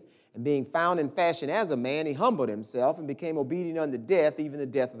men. And being found in fashion as a man, he humbled himself and became obedient unto death, even the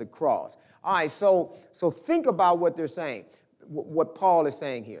death of the cross." All right, so think about what they're saying, what Paul is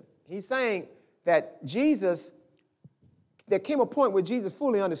saying here. He's saying that Jesus, there came a point where Jesus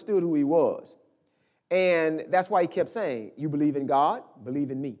fully understood who he was. And that's why he kept saying, you believe in God,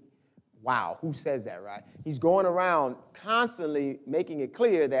 believe in me. Wow, who says that, right? He's going around constantly making it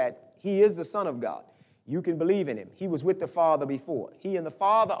clear that he is the Son of God. You can believe in him. He was with the Father before. He and the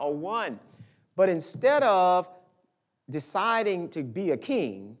Father are one. But instead of deciding to be a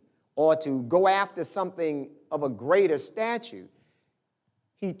king or to go after something of a greater stature,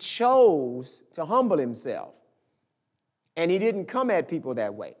 he chose to humble himself. And he didn't come at people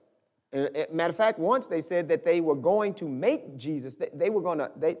that way. Matter of fact, once they said that they were going to make Jesus,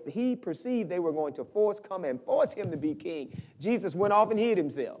 he perceived they were going to force him to be king. Jesus went off and hid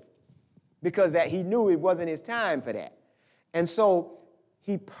himself because that he knew it wasn't his time for that. And so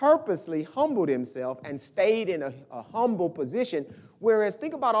he purposely humbled himself and stayed in a humble position, whereas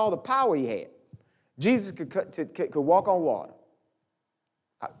think about all the power he had. Jesus could walk on water.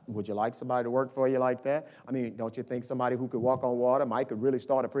 Would you like somebody to work for you like that? I mean, don't you think somebody who could walk on water could really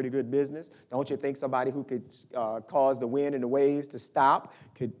start a pretty good business? Don't you think somebody who could cause the wind and the waves to stop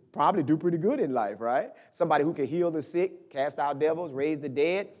could probably do pretty good in life, right? Somebody who could heal the sick, cast out devils, raise the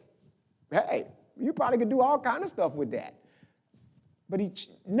dead. Hey, you probably could do all kind of stuff with that. But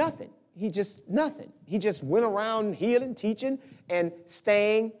nothing. He just went around healing, teaching, and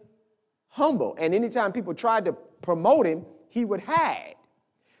staying humble. And anytime people tried to promote him, he would hide.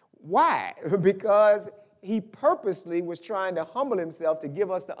 Why? Because he purposely was trying to humble himself to give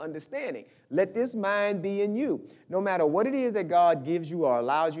us the understanding. Let this mind be in you. No matter what it is that God gives you or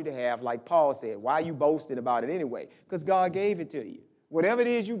allows you to have, like Paul said, why are you boasting about it anyway? Because God gave it to you. Whatever it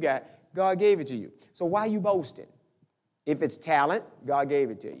is you got, God gave it to you. So why are you boasting? If it's talent, God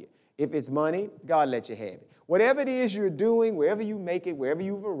gave it to you. If it's money, God let you have it. Whatever it is you're doing, wherever you make it, wherever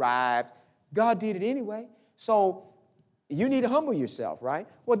you've arrived, God did it anyway. So you need to humble yourself, right?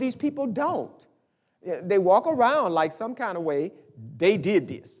 Well, these people don't. They walk around like some kind of way they did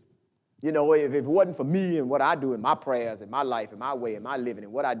this. You know, if it wasn't for me and what I do in my prayers and my life and my way and my living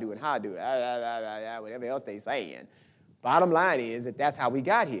and what I do and how I do it, whatever else they saying. Bottom line is that that's how we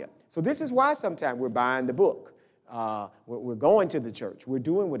got here. So this is why sometimes we're buying the book. We're going to the church. We're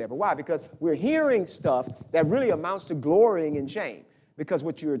doing whatever. Why? Because we're hearing stuff that really amounts to glorying in shame. Because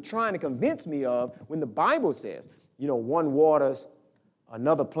what you're trying to convince me of when the Bible says, you know, one waters,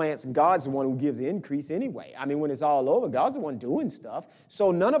 another plants, and God's the one who gives the increase anyway. I mean, when it's all over, God's the one doing stuff.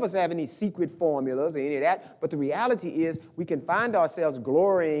 So none of us have any secret formulas or any of that. But the reality is we can find ourselves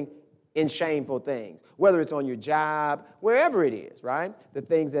glorying in shameful things, whether it's on your job, wherever it is, right? The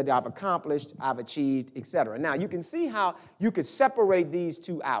things that I've accomplished, I've achieved, etc. Now, you can see how you could separate these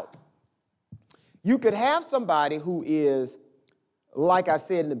two out. You could have somebody who is, like I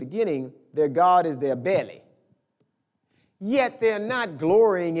said in the beginning, their God is their belly, yet they're not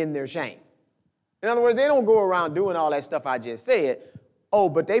glorying in their shame. In other words, they don't go around doing all that stuff I just said. Oh,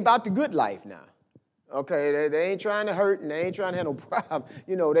 but they about the good life now. Okay, they ain't trying to hurt and they ain't trying to have no problem.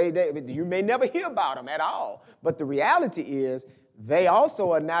 You know, you may never hear about them at all. But the reality is they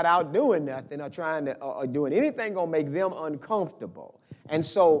also are not out doing nothing or trying to or doing anything going to make them uncomfortable. And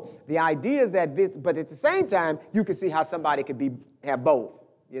so the idea is that but at the same time, you can see how somebody could have both.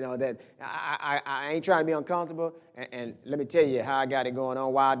 You know, that I ain't trying to be uncomfortable, and let me tell you how I got it going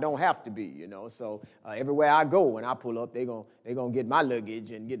on, why I don't have to be, you know. So everywhere I go, when I pull up, they're gonna get my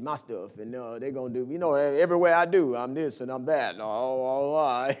luggage and get my stuff, and they're going to do, you know, everywhere I do, I'm this and I'm that. You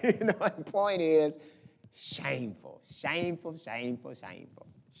know, the point is shameful, shameful, shameful, shameful,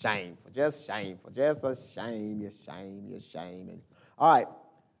 shameful, just a shame, you shame. And, all right,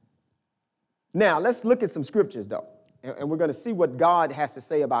 now let's look at some scriptures, though. And we're going to see what God has to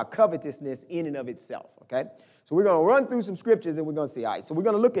say about covetousness in and of itself, okay? So we're going to run through some scriptures and we're going to see. All right, so we're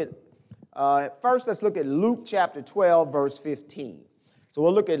going to look at, first let's look at Luke chapter 12, verse 15. So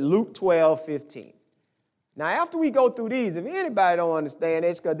we'll look at Luke 12, 15. Now, after we go through these, if anybody don't understand,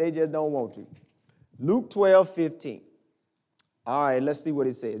 it's because they just don't want to. Luke 12, 15. All right, let's see what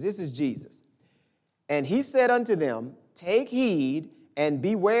it says. This is Jesus. And he said unto them, take heed and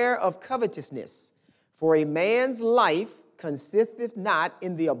beware of covetousness. For a man's life consisteth not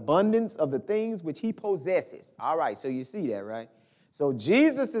in the abundance of the things which he possesses. All right, so you see that, right? So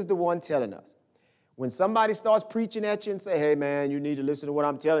Jesus is the one telling us. When somebody starts preaching at you and say, hey, man, you need to listen to what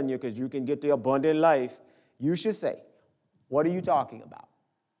I'm telling you because you can get the abundant life, you should say, what are you talking about?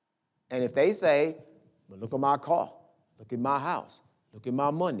 And if they say, well, look at my car, look at my house, look at my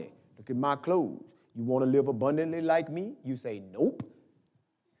money, look at my clothes, you want to live abundantly like me? You say, nope,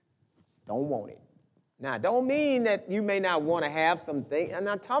 don't want it. Now, don't mean that you may not want to have something. I'm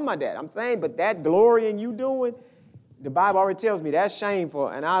not talking about that. I'm saying, but that glory in you doing, the Bible already tells me that's shameful,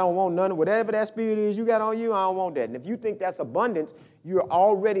 and I don't want none of whatever that spirit is you got on you, I don't want that. And if you think that's abundance, you're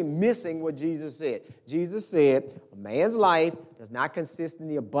already missing what Jesus said. Jesus said, a man's life does not consist in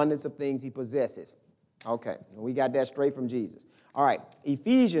the abundance of things he possesses. Okay, we got that straight from Jesus. All right,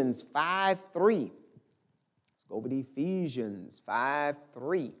 Ephesians 5:3. Let's go over to Ephesians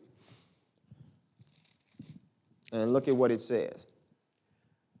 5:3. And look at what it says.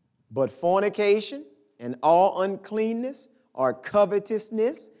 But fornication and all uncleanness or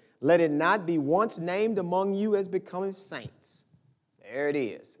covetousness, let it not be once named among you as becoming saints. There it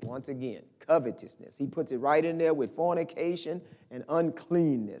is. Once again, covetousness. He puts it right in there with fornication and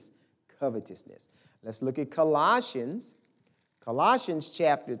uncleanness, covetousness. Let's look at Colossians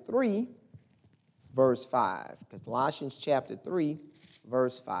chapter 3, verse 5. Colossians chapter 3,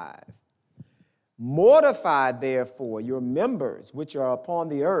 verse 5. Mortify, therefore, your members which are upon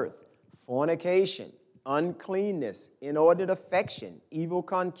the earth, fornication, uncleanness, inordinate affection, evil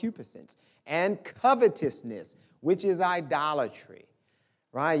concupiscence, and covetousness, which is idolatry.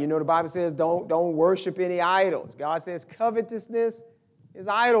 Right? You know the Bible says don't worship any idols. God says covetousness is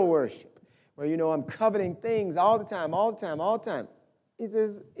idol worship. Well, you know, I'm coveting things all the time. He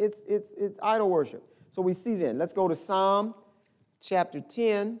says it's idol worship. So we see then. Let's go to Psalm chapter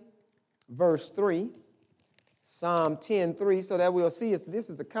 10. Verse 3, Psalm 10:3, so that we'll see this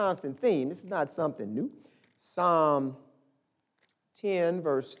is a constant theme. This is not something new. Psalm 10,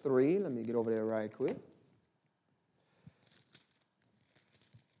 verse 3. Let me get over there right quick.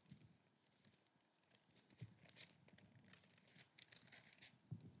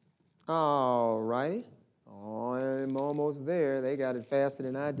 All righty. Oh, I'm almost there. They got it faster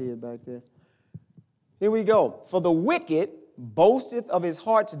than I did back there. Here we go. For the wicked boasteth of his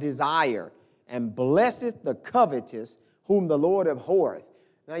heart's desire, and blesseth the covetous, whom the Lord abhorreth.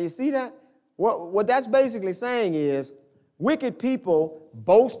 Now you see that? What that's basically saying is, wicked people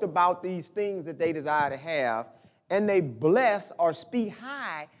boast about these things that they desire to have, and they bless or speak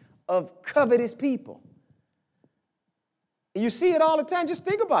high of covetous people. You see it all the time. Just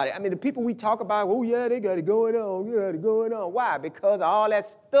think about it. I mean, the people we talk about, oh, yeah, they got it going on. Why? Because of all that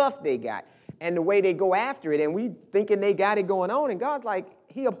stuff they got and the way they go after it, and we thinking they got it going on, and God's like,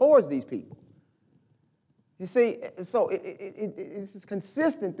 he abhors these people. You see, so it's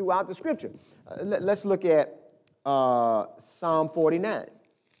consistent throughout the Scripture. Let's look at Psalm 49.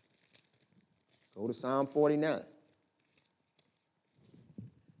 Go to Psalm 49.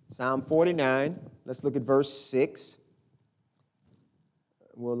 Psalm 49, let's look at verse 6.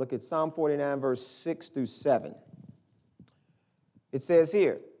 We'll look at Psalm 49, verse 6 through 7. It says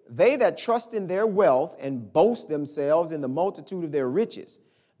here, they that trust in their wealth and boast themselves in the multitude of their riches,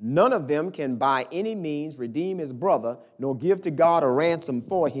 none of them can by any means redeem his brother, nor give to God a ransom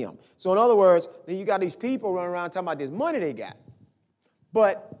for him. So in other words, then you got these people running around talking about this money they got.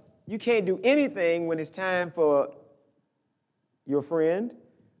 But you can't do anything when it's time for your friend,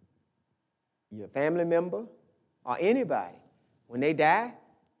 your family member, or anybody. When they die,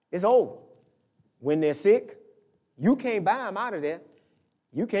 it's over. When they're sick, you can't buy them out of there.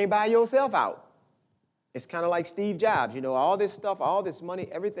 You can't buy yourself out. It's kind of like Steve Jobs, all this stuff, all this money,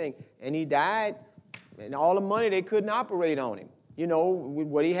 everything. And he died, and all the money, they couldn't operate on him, with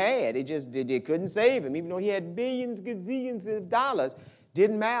what he had. They couldn't save him. Even though he had billions, gazillions of dollars,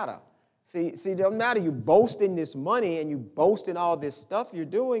 didn't matter. See, it doesn't matter. You boast in this money, and you boast in all this stuff you're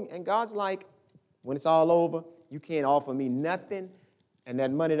doing, and God's like, when it's all over, you can't offer me nothing, and that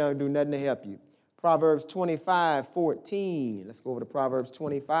money don't do nothing to help you. Proverbs 25:14. Let's go over to Proverbs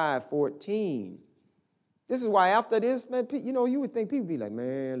 25:14. This is why after this, man, you would think people be like,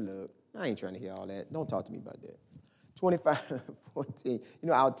 man, look, I ain't trying to hear all that. Don't talk to me about that. 25:14.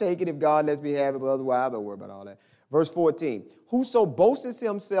 I'll take it if God lets me have it, but otherwise I don't worry about all that. Verse 14. Whoso boasts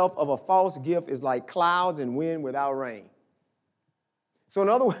himself of a false gift is like clouds and wind without rain. So in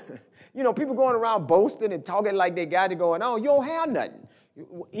other words, people going around boasting and talking like they got it going on, you don't have nothing.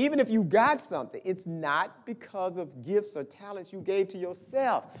 Even if you got something, it's not because of gifts or talents you gave to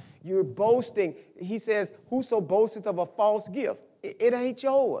yourself. You're boasting. He says, whoso boasteth of a false gift, it ain't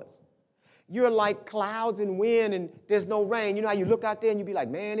yours. You're like clouds and wind and there's no rain. You know how you look out there and you be like,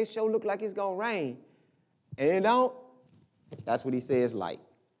 man, this show look like it's going to rain. And it don't. That's what he says like.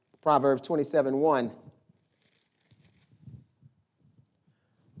 Proverbs 27:1.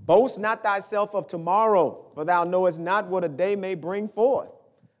 Boast not thyself of tomorrow, for thou knowest not what a day may bring forth.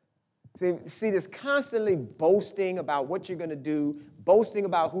 See, this constantly boasting about what you're going to do, boasting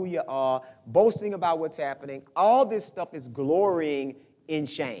about who you are, boasting about what's happening. All this stuff is glorying in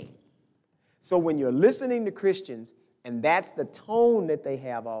shame. So when you're listening to Christians, and that's the tone that they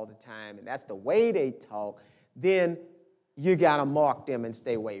have all the time, and that's the way they talk, then you got to mark them and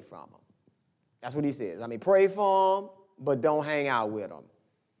stay away from them. That's what he says. Pray for them, but don't hang out with them.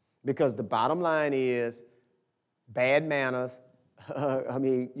 Because the bottom line is bad manners.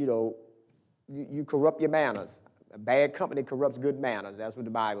 You corrupt your manners. A bad company corrupts good manners. That's what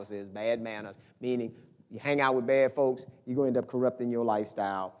the Bible says, bad manners. Meaning you hang out with bad folks, you're going to end up corrupting your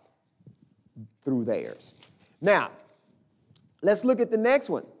lifestyle through theirs. Now, let's look at the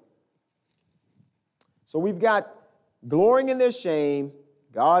next one. So we've got glorying in their shame,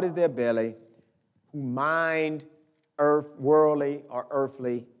 God is their belly, who mind worldly or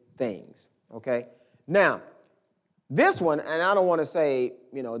earthly things, okay? Now, this one, and I don't want to say,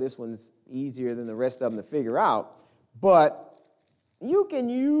 this one's easier than the rest of them to figure out, but you can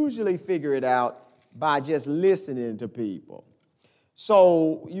usually figure it out by just listening to people.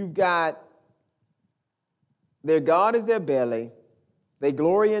 So you've got their God is their belly, they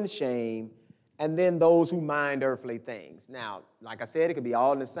glory in shame, and then those who mind earthly things. Now, like I said, it could be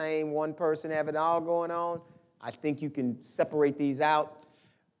all in the same one person have it all going on. I think you can separate these out.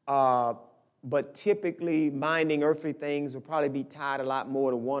 But typically, minding earthly things will probably be tied a lot more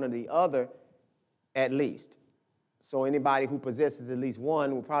to one or the other, at least. So anybody who possesses at least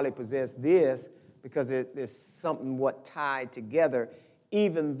one will probably possess this because there's somewhat tied together,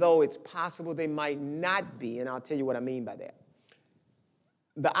 even though it's possible they might not be, and I'll tell you what I mean by that.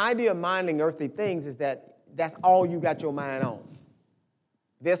 The idea of minding earthly things is that that's all you got your mind on.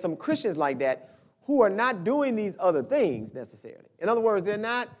 There's some Christians like that who are not doing these other things necessarily. In other words, they're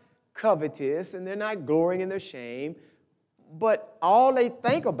not covetous and they're not glorying in their shame, but all they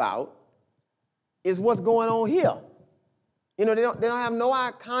think about is what's going on here. They don't have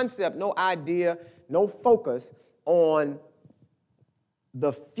no concept, no idea, no focus on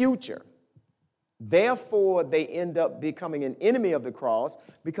the future. Therefore, they end up becoming an enemy of the cross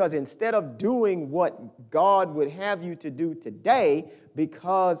because instead of doing what God would have you to do today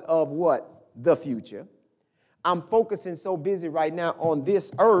because of what? The future. I'm focusing so busy right now on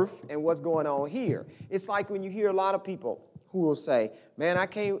this earth and what's going on here. It's like when you hear a lot of people who will say, man,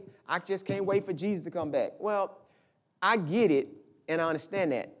 I just can't wait for Jesus to come back. Well, I get it and I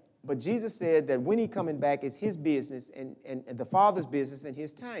understand that. But Jesus said that when he's coming back, it's his business and the Father's business and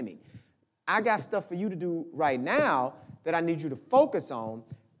his timing. I got stuff for you to do right now that I need you to focus on.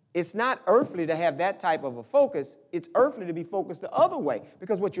 It's not earthly to have that type of a focus. It's earthly to be focused the other way.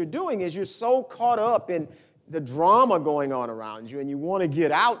 Because what you're doing is you're so caught up in the drama going on around you and you want to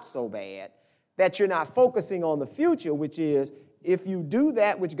get out so bad that you're not focusing on the future, which is if you do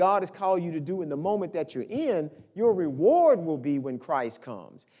that which God has called you to do in the moment that you're in, your reward will be when Christ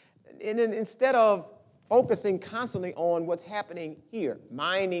comes. And then instead of focusing constantly on what's happening here,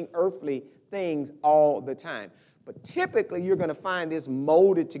 minding earthly things all the time. But typically, you're going to find this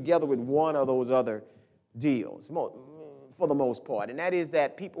molded together with one of those other deals, for the most part. And that is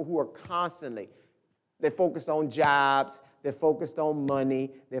that people who are constantly, they're focused on jobs, they're focused on money,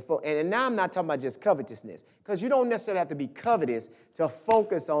 and now I'm not talking about just covetousness, because you don't necessarily have to be covetous to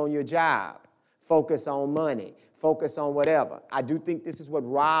focus on your job, focus on money, focus on whatever. I do think this is what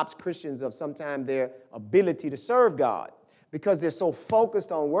robs Christians of sometimes their ability to serve God, because they're so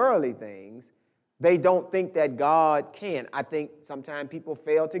focused on worldly things. They don't think that God can. I think sometimes people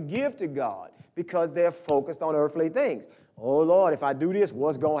fail to give to God because they're focused on earthly things. Oh, Lord, if I do this,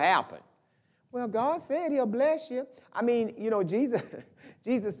 what's going to happen? Well, God said he'll bless you. I mean, Jesus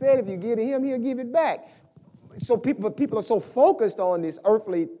said if you give to him, he'll give it back. So people are so focused on this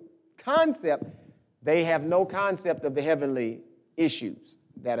earthly concept, they have no concept of the heavenly issues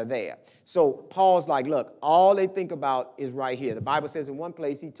that are there. So Paul's like, look, all they think about is right here. The Bible says in one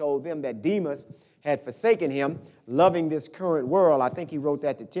place he told them that Demas had forsaken him, loving this current world. I think he wrote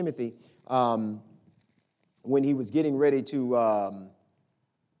that to Timothy when he was getting ready to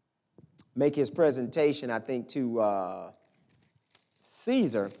make his presentation, I think, to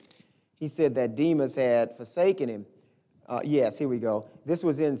Caesar. He said that Demas had forsaken him. Yes, here we go. This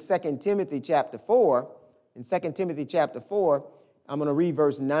was in 2 Timothy chapter 4. In 2 Timothy chapter 4, I'm going to read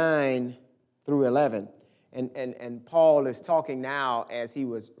verse 9 through 11. And Paul is talking now as he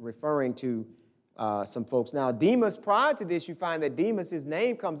was referring to some folks. Now, Demas, prior to this, you find that Demas, his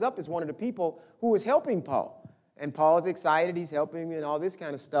name comes up as one of the people who was helping Paul. And Paul's excited, he's helping him and all this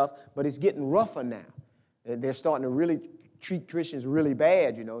kind of stuff, but it's getting rougher now. They're starting to really treat Christians really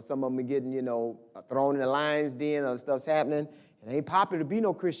bad, Some of them are getting, thrown in the lion's den, other stuff's happening. It ain't popular to be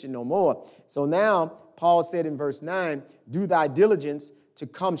no Christian no more. So now, Paul said in verse 9, do thy diligence to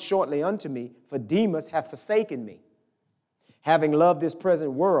come shortly unto me, for Demas hath forsaken me, having loved this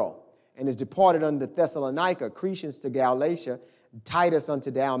present world, and is departed unto Thessalonica, Cretans to Galatia, Titus unto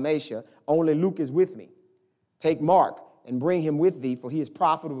Dalmatia. Only Luke is with me. Take Mark and bring him with thee, for he is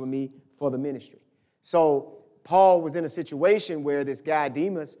profitable to me for the ministry. So Paul was in a situation where this guy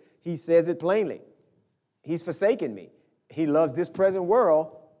Demas, he says it plainly. He's forsaken me. He loves this present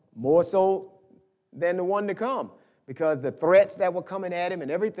world more so than the one to come, because the threats that were coming at him and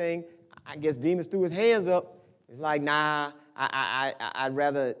everything, I guess Demas threw his hands up. It's like, nah, I'd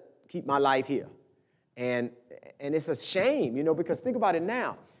rather keep my life here. And it's a shame, because think about it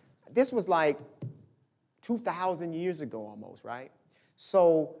now. This was like 2,000 years ago almost, right?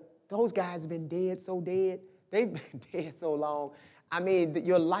 So those guys have been dead so dead. They've been dead so long. I mean,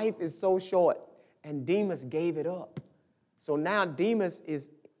 your life is so short, and Demas gave it up. So now Demas is,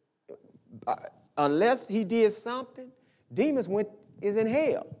 unless he did something, Demas is in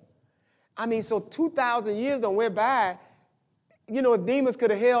hell. I mean, so 2,000 years done went by. If Demas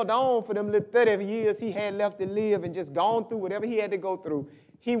could have held on for them little 30 years he had left to live and just gone through whatever he had to go through,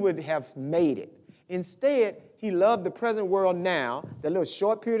 he would have made it. Instead, he loved the present world now, that little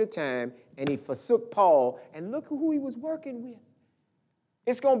short period of time, and he forsook Paul, and look who he was working with.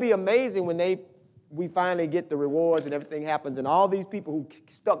 It's going to be amazing when we finally get the rewards and everything happens, and all these people who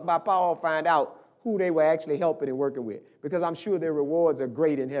stuck by Paul find out who they were actually helping and working with, because I'm sure their rewards are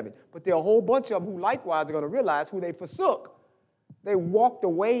great in heaven. But there are a whole bunch of them who likewise are going to realize who they forsook. They walked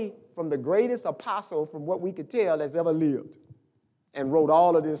away from the greatest apostle, from what we could tell, that's ever lived, and wrote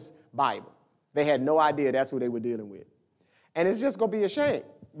all of this Bible. They had no idea that's who they were dealing with. And it's just going to be a shame,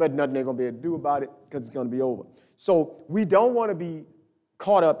 but nothing they're going to be able to do about it, because it's going to be over. So we don't want to be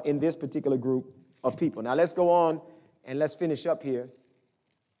caught up in this particular group of people. Now let's go on and let's finish up here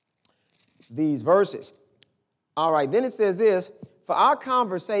these verses. All right, then it says this, for our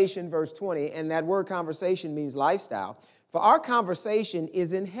conversation, verse 20, and that word conversation means lifestyle. For our conversation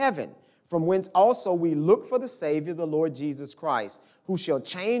is in heaven, from whence also we look for the Savior, the Lord Jesus Christ, who shall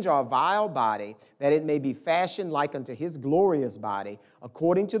change our vile body, that it may be fashioned like unto his glorious body,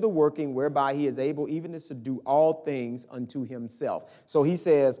 according to the working whereby he is able even to subdue all things unto himself. So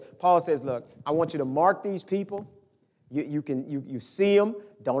Paul says, look, I want you to mark these people. You see them.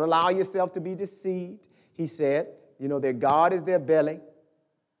 Don't allow yourself to be deceived. He said, their God is their belly.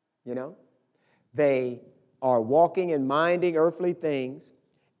 They are walking and minding earthly things,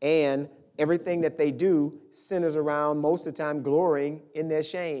 and everything that they do centers around most of the time glorying in their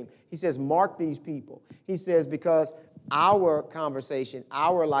shame. He says, mark these people. He says, because our conversation,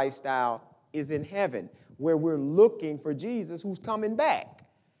 our lifestyle is in heaven, where we're looking for Jesus who's coming back.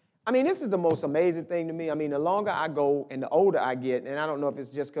 I mean, this is the most amazing thing to me. I mean, the longer I go and the older I get, and I don't know if it's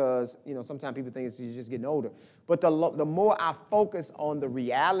just because, sometimes people think it's just getting older, but the more I focus on the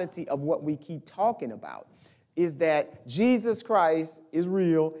reality of what we keep talking about, is that Jesus Christ is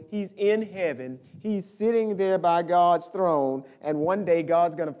real. He's in heaven. He's sitting there by God's throne. And one day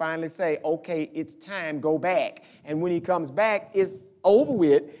God's going to finally say, okay, it's time, go back. And when he comes back, it's over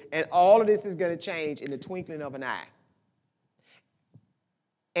with, and all of this is going to change in the twinkling of an eye.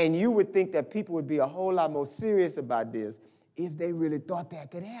 And you would think that people would be a whole lot more serious about this if they really thought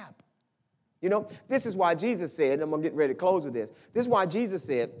that could happen. This is why Jesus said, and I'm going to get ready to close with this. This is why Jesus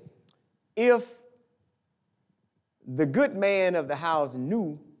said, if the good man of the house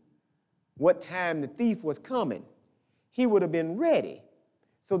knew what time the thief was coming, he would have been ready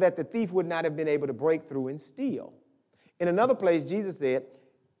so that the thief would not have been able to break through and steal. In another place, Jesus said,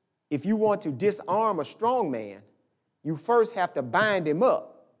 if you want to disarm a strong man, you first have to bind him up.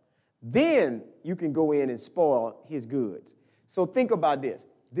 Then you can go in and spoil his goods. So think about this.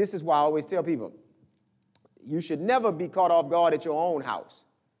 This is why I always tell people, you should never be caught off guard at your own house.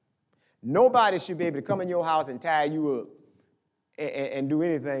 Nobody should be able to come in your house and tie you up and do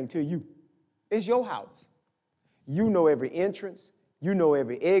anything to you. It's your house. You know every entrance. You know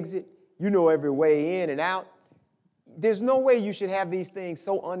every exit. You know every way in and out. There's no way you should have these things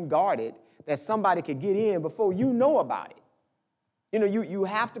so unguarded that somebody could get in before you know about it. You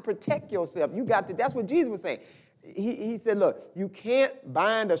have to protect yourself. That's what Jesus was saying. He said, look, you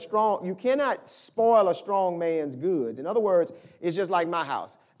cannot spoil a strong man's goods. In other words, it's just like my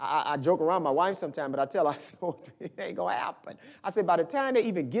house. I joke around with my wife sometimes, but I tell her, it ain't going to happen. I said, by the time they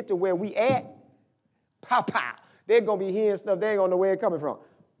even get to where we at, pow, they're going to be hearing stuff they ain't going to know where it's coming from.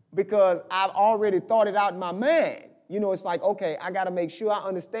 Because I've already thought it out in my mind. It's like, okay, I got to make sure I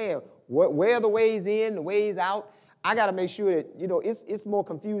understand where the ways in, the ways out. I got to make sure that, it's more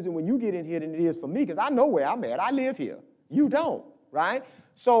confusing when you get in here than it is for me, because I know where I'm at. I live here. You don't, right?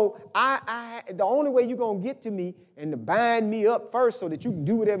 So the only way you're going to get to me and to bind me up first so that you can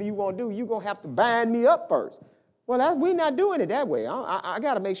do whatever you want to do, you're going to have to bind me up first. Well, we're not doing it that way. I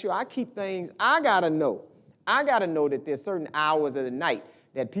got to make sure I keep things. I got to know that there's certain hours of the night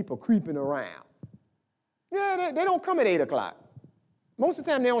that people creeping around. Yeah, they don't come at 8 o'clock. Most of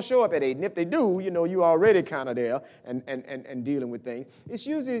the time, they don't show up at 8, and if they do, you already kind of there and dealing with things. It's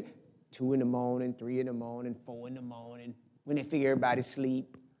usually 2 in the morning, 3 in the morning, 4 in the morning, when they figure everybody's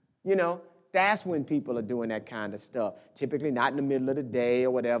asleep. That's when people are doing that kind of stuff, typically not in the middle of the day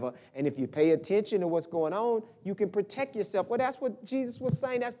or whatever. And if you pay attention to what's going on, you can protect yourself. Well, that's what Jesus was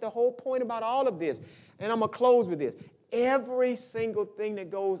saying. That's the whole point about all of this. And I'm going to close with this. Every single thing that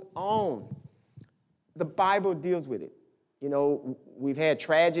goes on, the Bible deals with it. We've had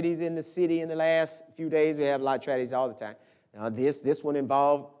tragedies in the city in the last few days. We have a lot of tragedies all the time. Now, this one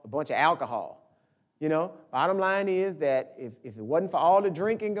involved a bunch of alcohol. Bottom line is that if it wasn't for all the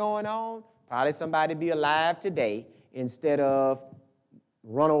drinking going on, probably somebody would be alive today instead of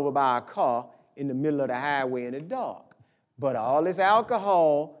run over by a car in the middle of the highway in the dark. But all this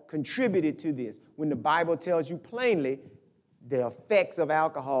alcohol contributed to this, when the Bible tells you plainly the effects of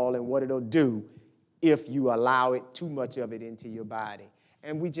alcohol and what it'll do if you allow it, too much of it, into your body.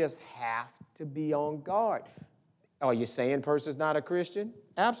 And we just have to be on guard. Are you saying a person's not a Christian?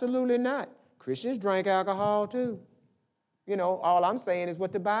 Absolutely not. Christians drink alcohol too. All I'm saying is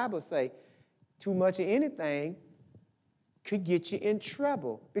what the Bible say. Too much of anything could get you in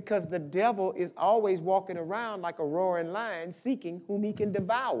trouble, because the devil is always walking around like a roaring lion seeking whom he can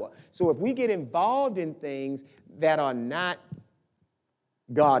devour. So if we get involved in things that are not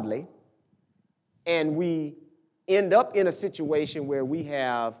godly, and we end up in a situation where we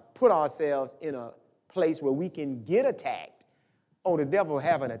have put ourselves in a place where we can get attacked, the devil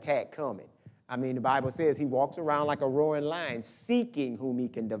have an attack coming. I mean, the Bible says he walks around like a roaring lion, seeking whom he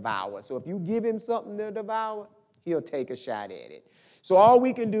can devour. So if you give him something to devour, he'll take a shot at it. So all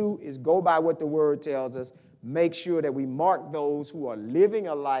we can do is go by what the Word tells us, make sure that we mark those who are living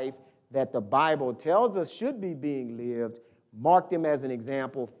a life that the Bible tells us should be being lived, mark them as an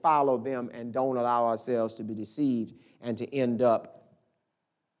example, follow them, and don't allow ourselves to be deceived and to end up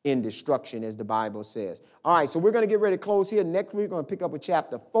in destruction, as the Bible says. All right, so we're going to get ready to close here. Next week, we're going to pick up with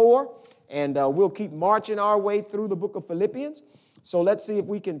chapter 4, and we'll keep marching our way through the book of Philippians. So let's see if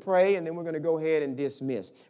we can pray, and then we're going to go ahead and dismiss.